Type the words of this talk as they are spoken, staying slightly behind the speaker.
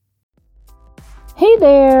Hey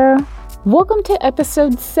there! Welcome to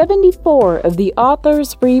episode 74 of the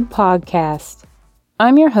Authors Read podcast.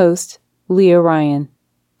 I'm your host, Leah Ryan.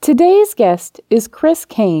 Today's guest is Chris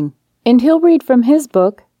Kane, and he'll read from his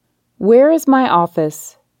book, Where is My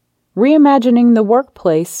Office? Reimagining the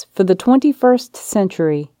Workplace for the 21st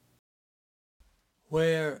Century.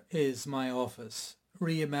 Where is My Office?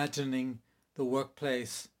 Reimagining the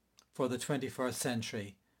Workplace for the 21st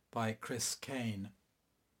Century by Chris Kane.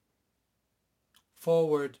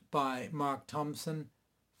 Forward by Mark Thompson,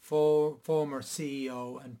 former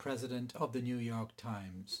CEO and President of the New York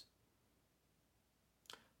Times.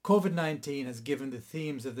 COVID-19 has given the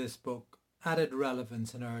themes of this book added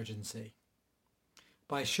relevance and urgency.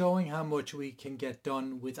 By showing how much we can get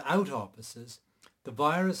done without offices, the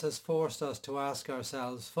virus has forced us to ask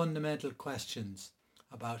ourselves fundamental questions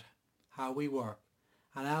about how we work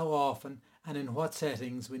and how often and in what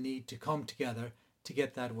settings we need to come together to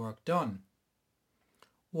get that work done.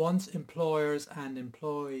 Once employers and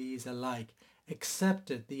employees alike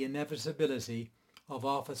accepted the inevitability of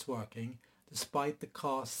office working despite the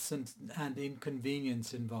costs and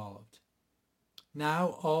inconvenience involved.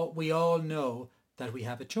 Now we all know that we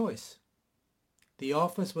have a choice. The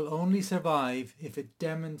office will only survive if it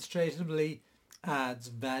demonstrably adds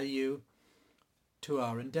value to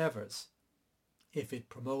our endeavours, if it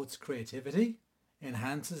promotes creativity,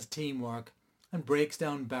 enhances teamwork, and breaks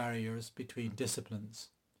down barriers between disciplines.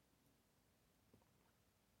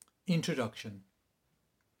 Introduction.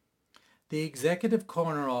 The Executive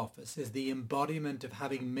Corner Office is the embodiment of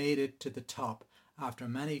having made it to the top after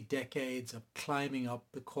many decades of climbing up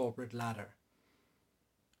the corporate ladder.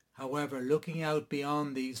 However, looking out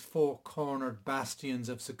beyond these four-cornered bastions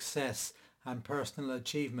of success and personal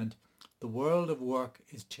achievement, the world of work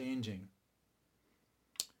is changing.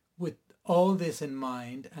 With all this in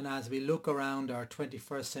mind, and as we look around our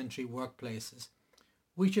 21st century workplaces,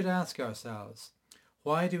 we should ask ourselves,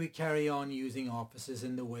 why do we carry on using offices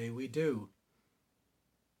in the way we do?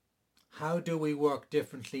 How do we work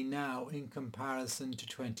differently now in comparison to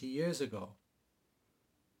 20 years ago?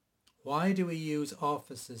 Why do we use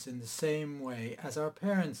offices in the same way as our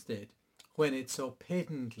parents did when it's so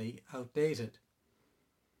patently outdated?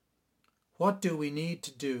 What do we need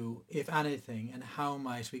to do, if anything, and how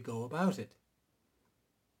might we go about it?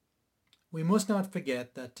 We must not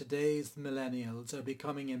forget that today's millennials are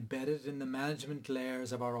becoming embedded in the management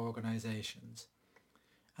layers of our organizations.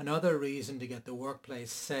 Another reason to get the workplace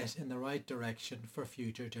set in the right direction for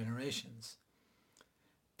future generations.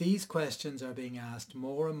 These questions are being asked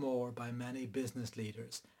more and more by many business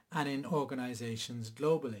leaders and in organizations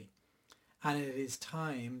globally, and it is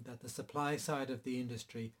time that the supply side of the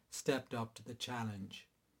industry stepped up to the challenge.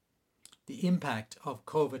 The impact of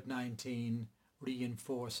COVID-19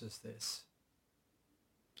 reinforces this.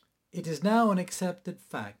 It is now an accepted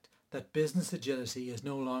fact that business agility is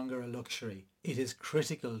no longer a luxury. It is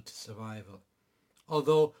critical to survival.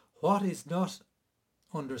 Although what is not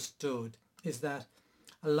understood is that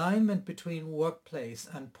alignment between workplace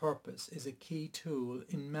and purpose is a key tool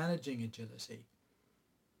in managing agility.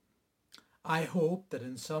 I hope that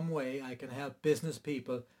in some way I can help business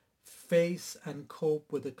people face and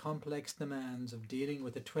cope with the complex demands of dealing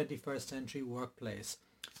with the 21st century workplace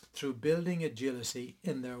through building agility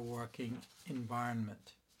in their working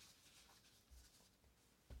environment.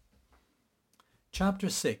 Chapter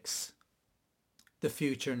 6. The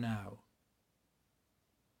Future Now.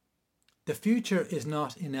 The future is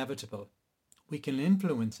not inevitable. We can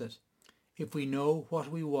influence it if we know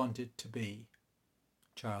what we want it to be.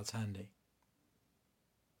 Charles Handy.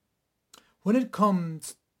 When it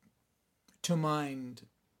comes to mind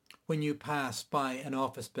when you pass by an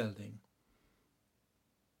office building,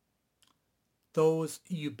 those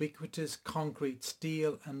ubiquitous concrete,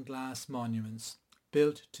 steel and glass monuments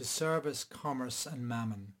built to service commerce and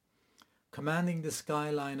mammon, commanding the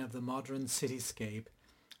skyline of the modern cityscape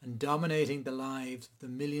and dominating the lives of the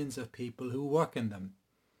millions of people who work in them.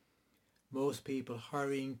 Most people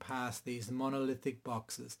hurrying past these monolithic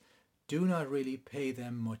boxes do not really pay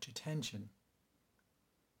them much attention.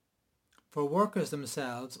 For workers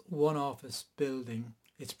themselves, one office building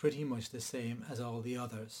is pretty much the same as all the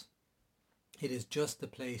others. It is just the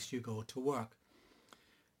place you go to work.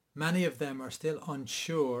 Many of them are still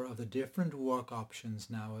unsure of the different work options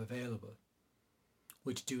now available,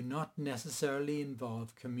 which do not necessarily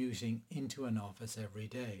involve commuting into an office every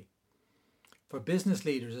day. For business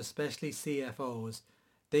leaders, especially CFOs,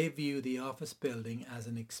 they view the office building as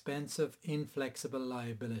an expensive, inflexible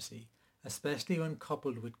liability, especially when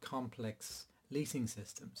coupled with complex leasing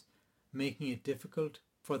systems, making it difficult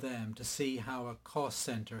for them to see how a cost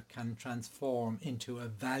centre can transform into a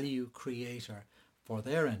value creator for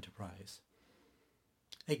their enterprise.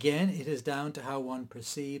 Again, it is down to how one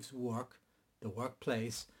perceives work, the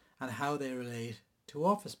workplace, and how they relate to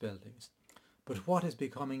office buildings. But what is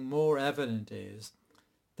becoming more evident is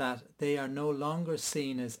that they are no longer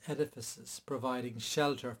seen as edifices providing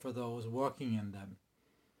shelter for those working in them.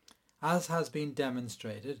 As has been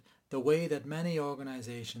demonstrated, the way that many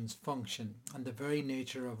organizations function and the very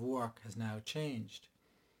nature of work has now changed.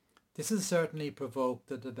 This has certainly provoked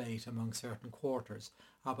the debate among certain quarters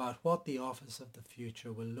about what the office of the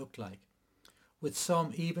future will look like, with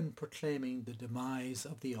some even proclaiming the demise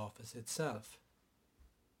of the office itself.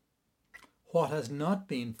 What has not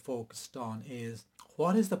been focused on is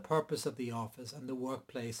what is the purpose of the office and the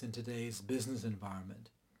workplace in today's business environment.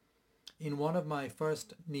 In one of my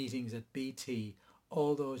first meetings at BT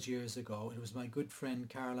all those years ago, it was my good friend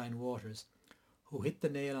Caroline Waters who hit the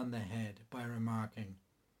nail on the head by remarking,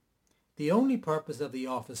 "The only purpose of the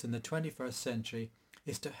office in the 21st century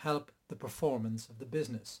is to help the performance of the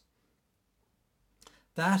business."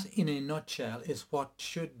 That, in a nutshell, is what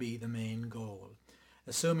should be the main goal,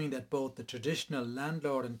 assuming that both the traditional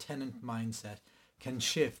landlord and tenant mindset can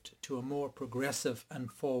shift to a more progressive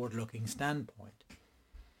and forward-looking standpoint.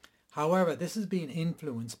 However, this has been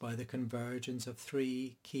influenced by the convergence of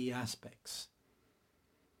three key aspects.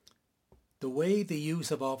 The way the use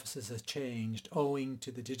of offices has changed owing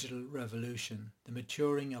to the digital revolution, the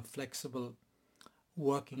maturing of flexible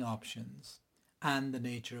working options, and the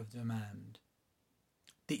nature of demand.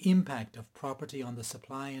 The impact of property on the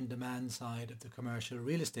supply and demand side of the commercial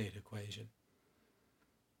real estate equation.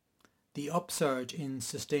 The upsurge in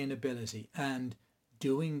sustainability and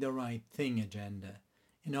doing the right thing agenda.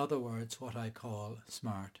 In other words, what I call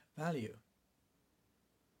smart value.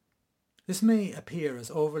 This may appear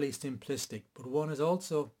as overly simplistic, but one is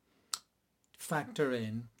also factor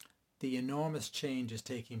in the enormous changes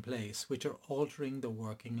taking place which are altering the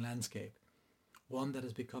working landscape, one that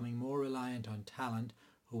is becoming more reliant on talent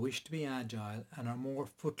who wish to be agile and are more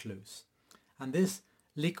footloose. And this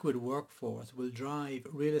liquid workforce will drive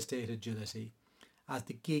real estate agility as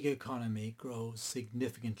the gig economy grows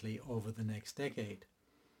significantly over the next decade.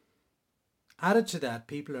 Added to that,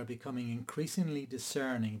 people are becoming increasingly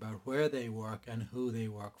discerning about where they work and who they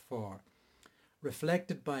work for,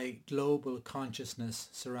 reflected by global consciousness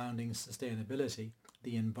surrounding sustainability,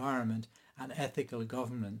 the environment, and ethical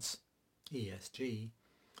governance, ESG,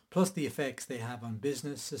 plus the effects they have on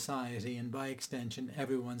business, society, and by extension,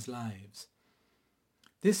 everyone's lives.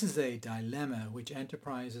 This is a dilemma which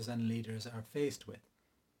enterprises and leaders are faced with,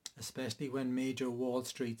 especially when major Wall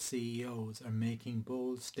Street CEOs are making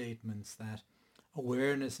bold statements that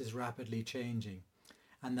awareness is rapidly changing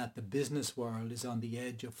and that the business world is on the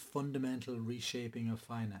edge of fundamental reshaping of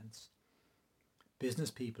finance.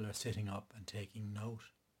 Business people are sitting up and taking note.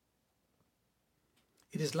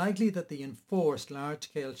 It is likely that the enforced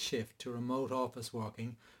large-scale shift to remote office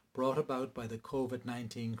working brought about by the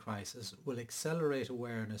COVID-19 crisis will accelerate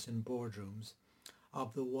awareness in boardrooms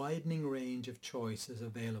of the widening range of choices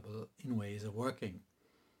available in ways of working.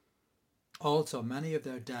 Also, many of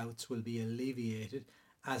their doubts will be alleviated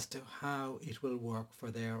as to how it will work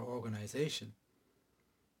for their organisation.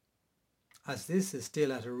 As this is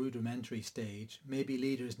still at a rudimentary stage, maybe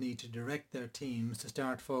leaders need to direct their teams to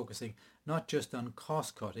start focusing not just on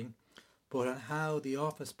cost cutting, but on how the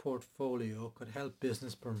office portfolio could help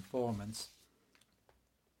business performance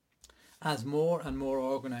as more and more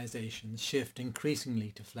organisations shift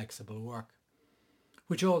increasingly to flexible work,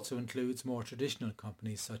 which also includes more traditional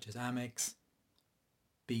companies such as Amex,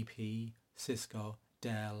 BP, Cisco,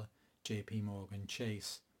 Dell, JP Morgan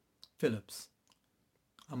Chase, Philips,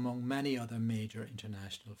 among many other major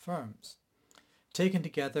international firms. Taken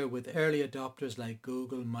together with early adopters like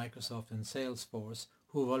Google, Microsoft and Salesforce,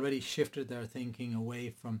 who have already shifted their thinking away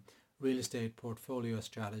from real estate portfolio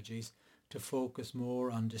strategies to focus more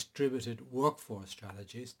on distributed workforce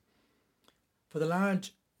strategies, for the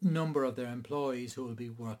large number of their employees who will be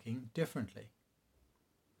working differently.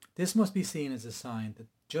 This must be seen as a sign that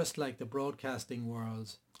just like the broadcasting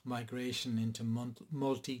world's migration into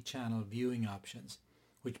multi-channel viewing options,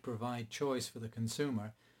 which provide choice for the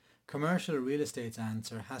consumer, commercial real estate's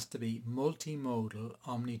answer has to be multimodal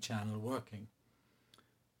omni-channel working.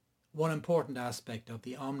 One important aspect of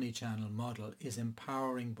the omni-channel model is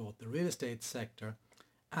empowering both the real estate sector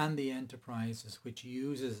and the enterprises which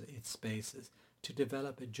uses its spaces to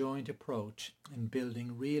develop a joint approach in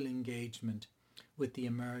building real engagement with the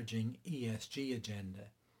emerging ESG agenda,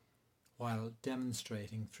 while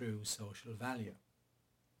demonstrating through social value.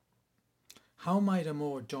 How might a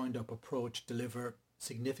more joined-up approach deliver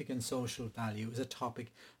significant social value is a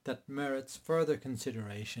topic that merits further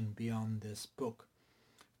consideration beyond this book,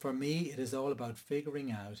 For me, it is all about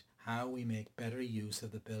figuring out how we make better use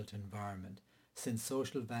of the built environment, since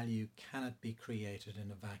social value cannot be created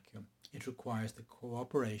in a vacuum. It requires the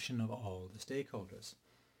cooperation of all the stakeholders.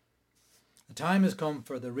 The time has come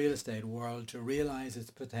for the real estate world to realise its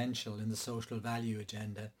potential in the social value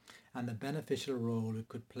agenda and the beneficial role it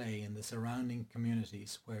could play in the surrounding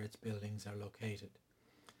communities where its buildings are located.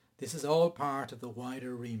 This is all part of the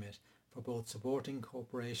wider remit for both supporting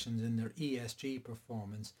corporations in their ESG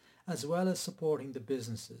performance as well as supporting the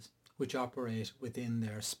businesses which operate within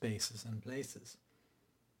their spaces and places.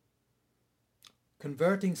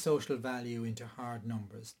 Converting social value into hard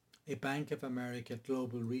numbers, a Bank of America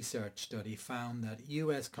global research study found that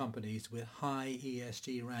US companies with high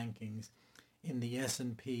ESG rankings in the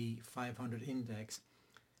S&P 500 index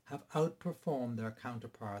have outperformed their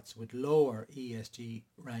counterparts with lower ESG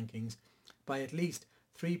rankings by at least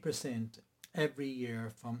 3% every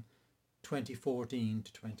year from 2014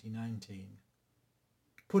 to 2019.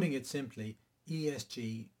 Putting it simply,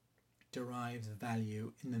 ESG derives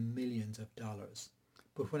value in the millions of dollars.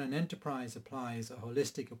 But when an enterprise applies a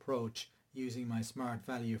holistic approach using my smart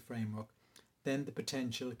value framework, then the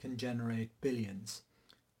potential can generate billions.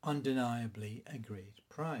 Undeniably a great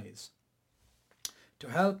prize. To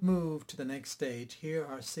help move to the next stage, here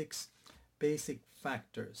are 6 basic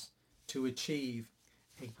factors to achieve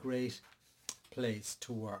a great place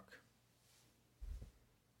to work.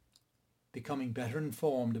 Becoming better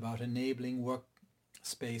informed about enabling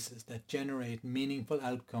workspaces that generate meaningful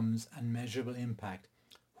outcomes and measurable impact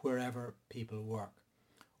wherever people work.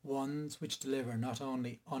 Ones which deliver not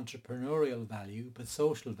only entrepreneurial value but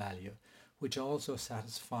social value, which also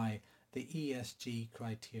satisfy the ESG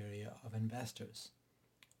criteria of investors.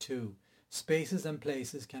 2. Spaces and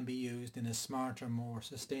places can be used in a smarter, more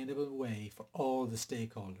sustainable way for all the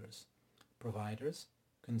stakeholders, providers,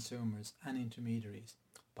 consumers and intermediaries,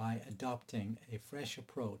 by adopting a fresh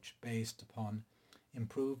approach based upon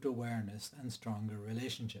improved awareness and stronger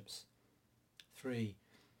relationships. 3.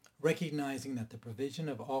 Recognizing that the provision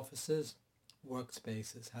of offices,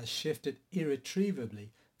 workspaces has shifted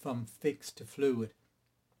irretrievably from fixed to fluid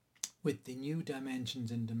with the new dimensions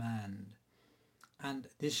in demand, and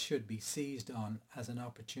this should be seized on as an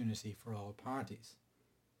opportunity for all parties.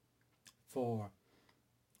 4.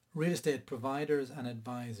 Real estate providers and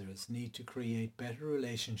advisors need to create better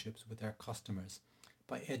relationships with their customers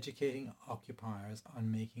by educating occupiers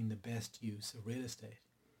on making the best use of real estate.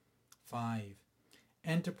 5.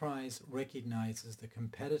 Enterprise recognizes the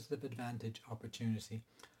competitive advantage opportunity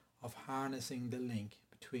of harnessing the link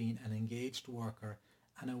between an engaged worker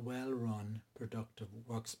and a well-run, productive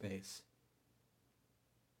workspace.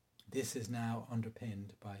 This is now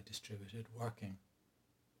underpinned by distributed working.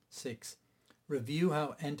 6. Review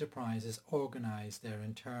how enterprises organize their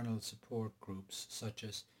internal support groups such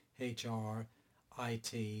as HR,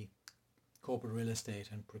 IT, corporate real estate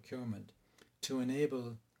and procurement to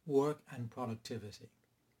enable work and productivity.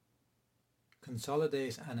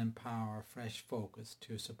 Consolidate and empower fresh focus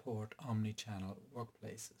to support omni-channel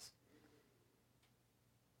workplaces.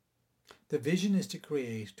 The vision is to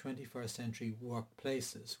create 21st century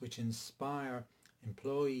workplaces which inspire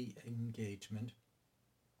employee engagement,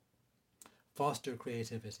 foster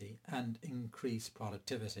creativity and increase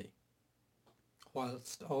productivity,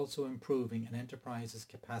 whilst also improving an enterprise's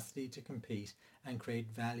capacity to compete and create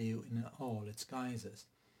value in all its guises.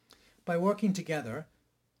 By working together,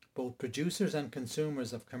 both producers and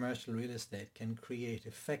consumers of commercial real estate can create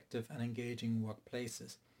effective and engaging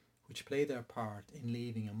workplaces which play their part in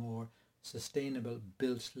leaving a more sustainable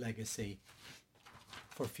built legacy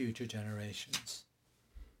for future generations.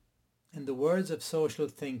 In the words of social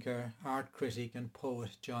thinker, art critic and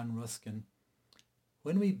poet John Ruskin,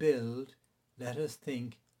 when we build, let us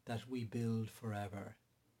think that we build forever.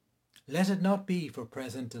 Let it not be for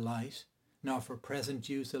present delight, nor for present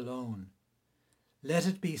use alone. Let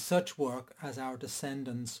it be such work as our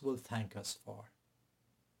descendants will thank us for.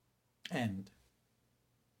 End.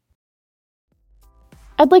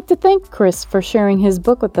 I'd like to thank Chris for sharing his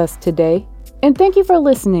book with us today, and thank you for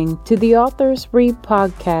listening to the Authors Read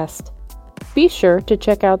podcast. Be sure to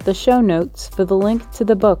check out the show notes for the link to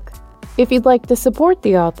the book. If you'd like to support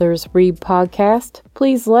the Authors Read podcast,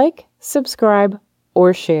 please like, subscribe,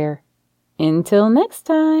 or share. Until next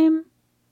time.